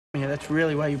that's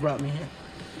really why you brought me here.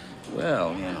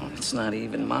 Well, you know, it's not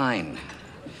even mine.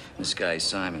 This guy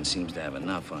Simon seems to have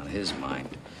enough on his mind.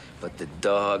 But the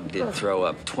dog did throw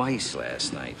up twice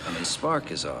last night, and his spark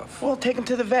is off. Well, take him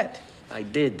to the vet. I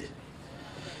did.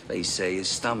 They say his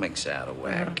stomach's out of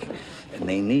whack, and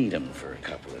they need him for a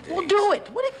couple of days. Well, do it.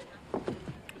 What if...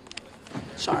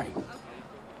 Sorry.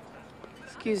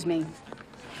 Excuse me.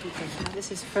 Okay,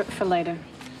 this is for later.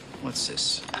 What's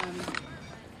this?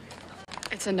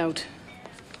 It's a note.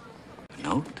 A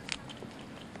note?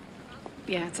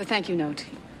 Yeah, it's a thank you note.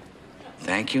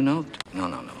 Thank you note?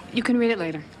 No. You can read it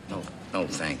later. No,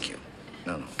 thank you.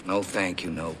 No, thank you,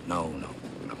 no.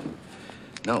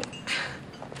 No.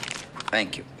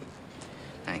 Thank you.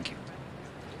 Thank you.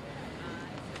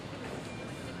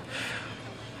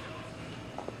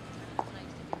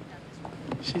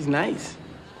 She's nice.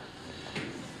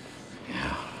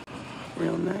 Yeah.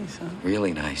 Real nice, huh?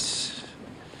 Really nice.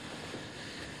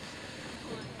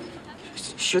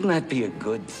 Shouldn't that be a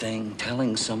good thing,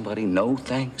 telling somebody no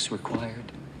thanks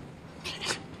required?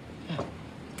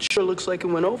 Sure looks like it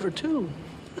went over, too.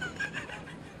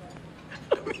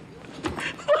 I mean,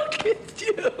 look at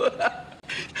you.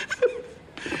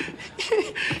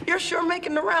 You're sure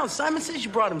making the rounds. Simon says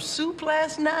you brought him soup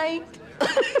last night.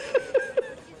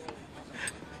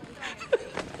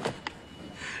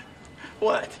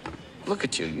 What? Look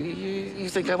at you. You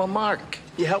think I'm a mark.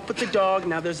 You help with the dog,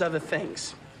 now there's other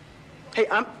things. Hey,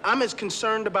 I'm as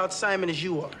concerned about Simon as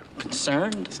you are.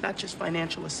 Concerned? It's not just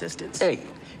financial assistance. Hey.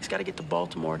 He's got to get to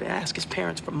Baltimore to ask his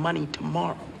parents for money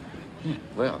tomorrow.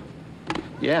 Well,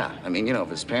 yeah. I mean, you know, if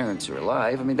his parents are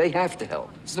alive, I mean, they have to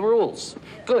help. It's the rules.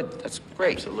 Good. That's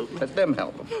great. Absolutely. Let them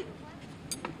help him.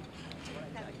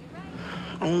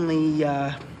 Only,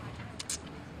 I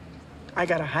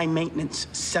got a high-maintenance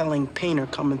selling painter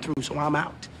coming through, so I'm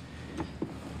out.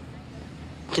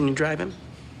 Can you drive him?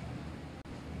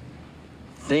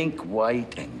 Think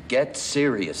white and get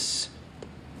serious.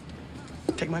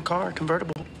 Take my car,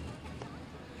 convertible.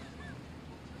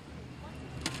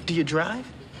 Do you drive?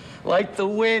 Like the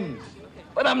wind.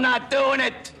 But I'm not doing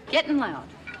it. Getting loud.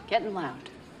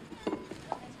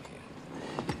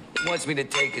 He wants me to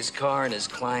take his car and his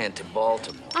client to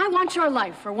Baltimore. I want your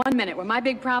life for 1 minute, where my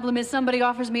big problem is somebody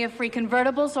offers me a free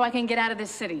convertible so I can get out of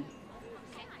this city.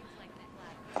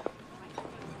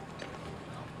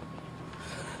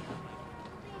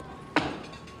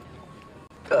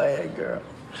 Go ahead, girl.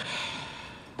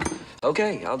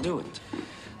 Okay, I'll do it.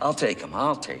 I'll take him.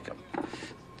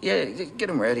 Yeah, get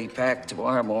him ready, packed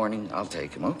tomorrow morning. I'll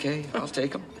take him. Okay, I'll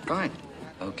take him. Fine.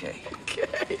 Okay.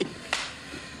 Okay.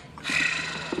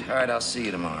 All right, I'll see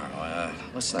you tomorrow.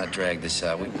 Let's not drag this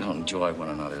out. We don't enjoy one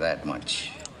another that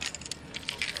much.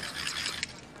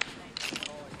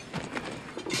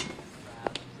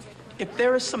 If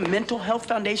there is some mental health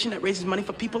foundation that raises money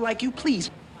for people like you, please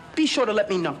be sure to let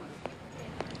me know.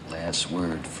 Last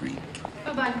word, freak.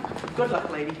 Bye-bye. Good luck,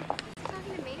 lady.